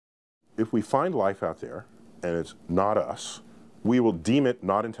if we find life out there and it's not us, we will deem it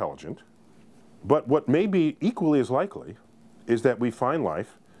not intelligent. But what may be equally as likely is that we find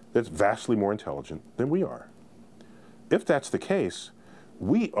life that's vastly more intelligent than we are. If that's the case,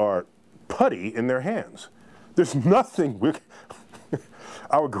 we are putty in their hands. There's nothing,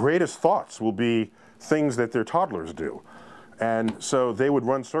 our greatest thoughts will be things that their toddlers do. And so they would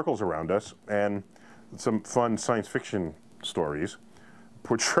run circles around us, and some fun science fiction stories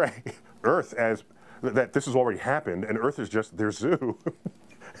portray Earth as that this has already happened, and Earth is just their zoo.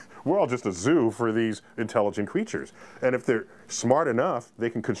 We're all just a zoo for these intelligent creatures. And if they're smart enough, they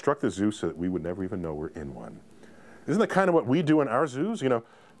can construct a zoo so that we would never even know we're in one. Isn't that kind of what we do in our zoos? You know,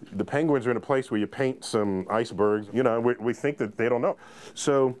 the penguins are in a place where you paint some icebergs. You know, we think that they don't know.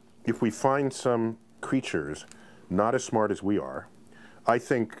 So if we find some creatures not as smart as we are, I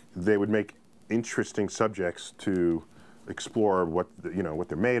think they would make interesting subjects to explore what what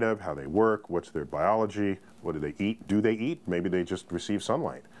they're made of, how they work, what's their biology, what do they eat? Do they eat? Maybe they just receive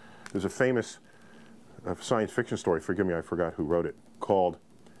sunlight. There's a famous science fiction story, forgive me, I forgot who wrote it, called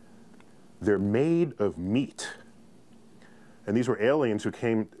They're Made of Meat. And these were aliens who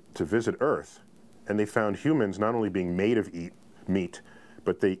came to visit Earth, and they found humans not only being made of meat,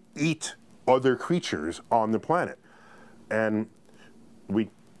 but they eat other creatures on the planet. And we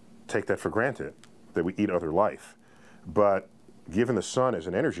take that for granted, that we eat other life. But given the sun as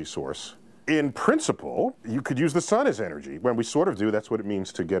an energy source, in principle, you could use the sun as energy. When we sort of do, that's what it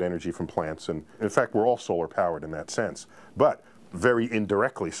means to get energy from plants. And in fact, we're all solar powered in that sense, but very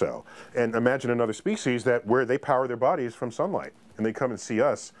indirectly so. And imagine another species where they power their bodies from sunlight, and they come and see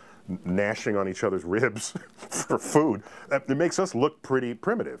us gnashing on each other's ribs for food. It makes us look pretty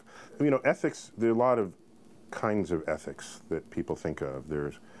primitive. You know, ethics, there are a lot of kinds of ethics that people think of.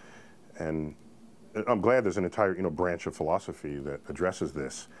 And I'm glad there's an entire branch of philosophy that addresses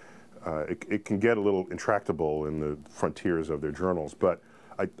this. It can get a little intractable in the frontiers of their journals, but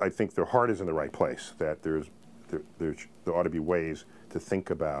I think their heart is in the right place, that there ought to be ways to think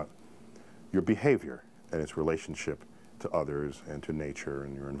about your behavior and its relationship to others and to nature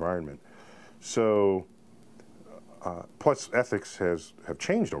and your environment. So, plus ethics have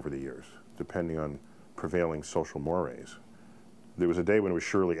changed over the years, depending on prevailing social mores. There was a day when it was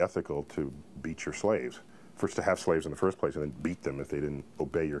surely ethical to beat your slaves. First, to have slaves in the first place, and then beat them if they didn't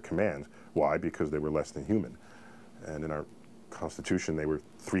obey your commands. Why? Because they were less than human. And in our Constitution, they were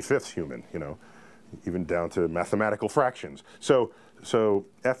 3/5 human, even down to mathematical fractions. So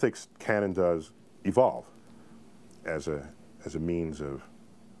ethics can and does evolve as a means of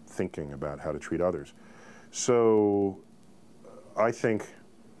thinking about how to treat others. So I think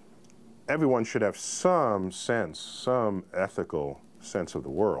everyone should have some sense, some ethical sense of the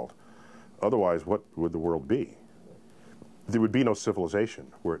world. Otherwise, what would the world be? There would be no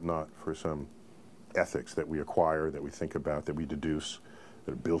civilization were it not for some ethics that we acquire, that we think about, that we deduce,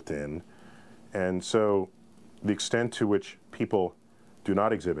 that are built in. And so the extent to which people do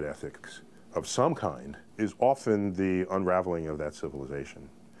not exhibit ethics of some kind is often the unraveling of that civilization.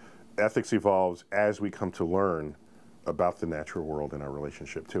 Ethics evolves as we come to learn about the natural world and our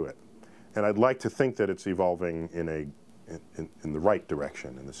relationship to it. And I'd like to think that it's evolving in the right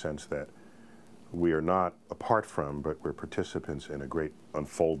direction, in the sense that we are not apart from, but we're participants in a great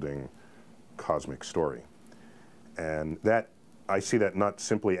unfolding cosmic story. And that, I see that not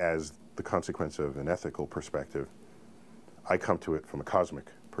simply as the consequence of an ethical perspective. I come to it from a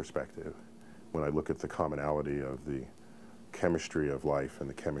cosmic perspective when I look at the commonality of the chemistry of life and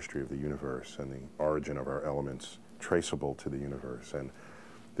the chemistry of the universe and the origin of our elements traceable to the universe. And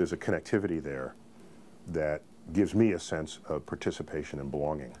there's a connectivity there that gives me a sense of participation and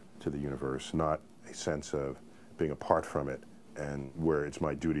belonging to the universe, not a sense of being apart from it and where it's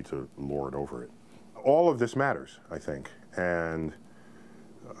my duty to lord over it. All of this matters, I think, and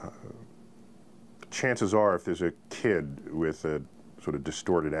chances are if there's a kid with a sort of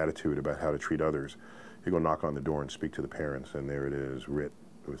distorted attitude about how to treat others, you go knock on the door and speak to the parents, and there it is, writ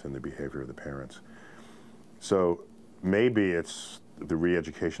within the behavior of the parents. So maybe it's the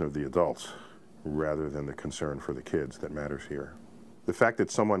re-education of the adults rather than the concern for the kids that matters here. The fact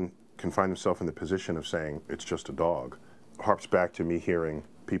that someone can find himself in the position of saying, it's just a dog, harps back to me hearing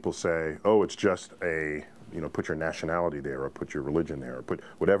people say, oh, it's just a, put your nationality there, or put your religion there, or put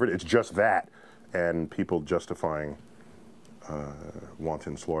whatever, it's just that, and people justifying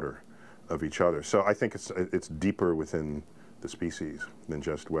wanton slaughter of each other. So I think it's deeper within the species than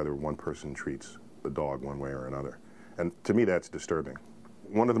just whether one person treats the dog one way or another. And to me, that's disturbing.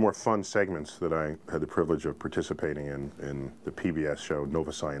 one of the more fun segments that I had the privilege of participating in the PBS show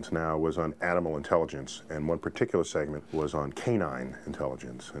Nova Science Now was on animal intelligence, and one particular segment was on canine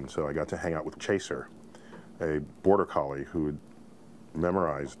intelligence. And so I got to hang out with Chaser, a border collie who had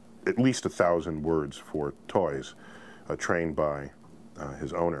memorized at least 1,000 words for toys, trained by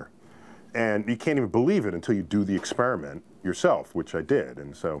his owner. And you can't even believe it until you do the experiment yourself, which I did.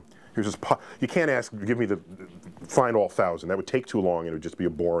 And so here's this, you can't ask, give me find all 1,000. That would take too long, and it would just be a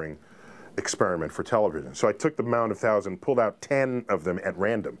boring experiment for television. So I took the amount of 1,000, pulled out 10 of them at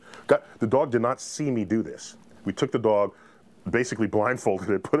random. The dog did not see me do this. We took the dog, basically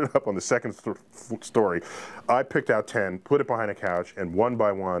blindfolded it, put it up on the second story. I picked out 10, put it behind a couch, and one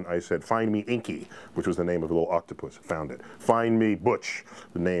by one I said, find me Inky, which was the name of a little octopus. Found it. Find me Butch,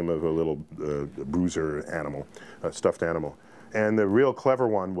 the name of a little bruiser animal, stuffed animal. And the real clever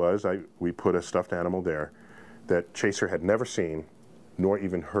one was we put a stuffed animal there that Chaser had never seen nor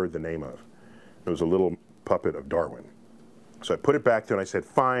even heard the name of. It was a little puppet of Darwin. So I put it back there and I said,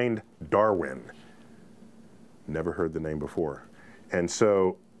 find Darwin. Never heard the name before. And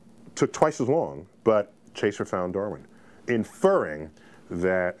so it took twice as long, but Chaser found Darwin, inferring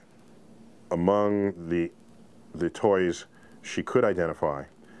that among the toys she could identify,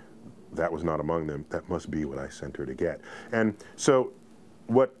 that was not among them. That must be what I sent her to get. And so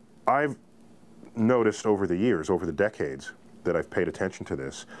what I've noticed over the years, over the decades that I've paid attention to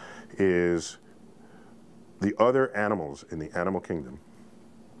this, is the other animals in the animal kingdom,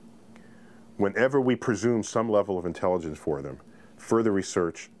 whenever we presume some level of intelligence for them, further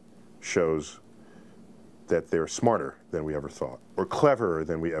research shows that they're smarter than we ever thought, or cleverer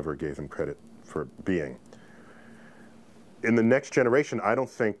than we ever gave them credit for being. In the next generation, I don't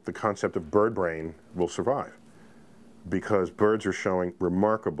think the concept of bird brain will survive, because birds are showing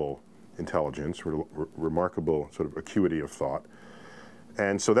remarkable intelligence, remarkable sort of acuity of thought,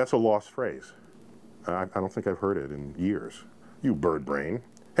 and so that's a lost phrase. I don't think I've heard it in years. You bird brain.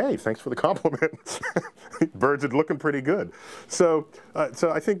 Hey, thanks for the compliment. Birds are looking pretty good. So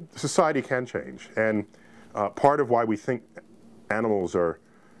I think society can change, and part of why we think animals are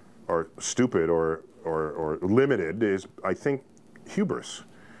stupid or limited is, I think, hubris.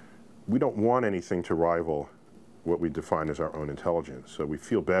 We don't want anything to rival what we define as our own intelligence. So we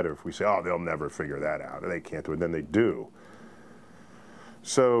feel better if we say, oh, they'll never figure that out, or they can't do it, and then they do.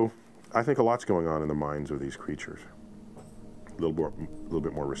 So I think a lot's going on in the minds of these creatures. A little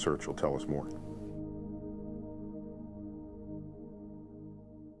bit more research will tell us more.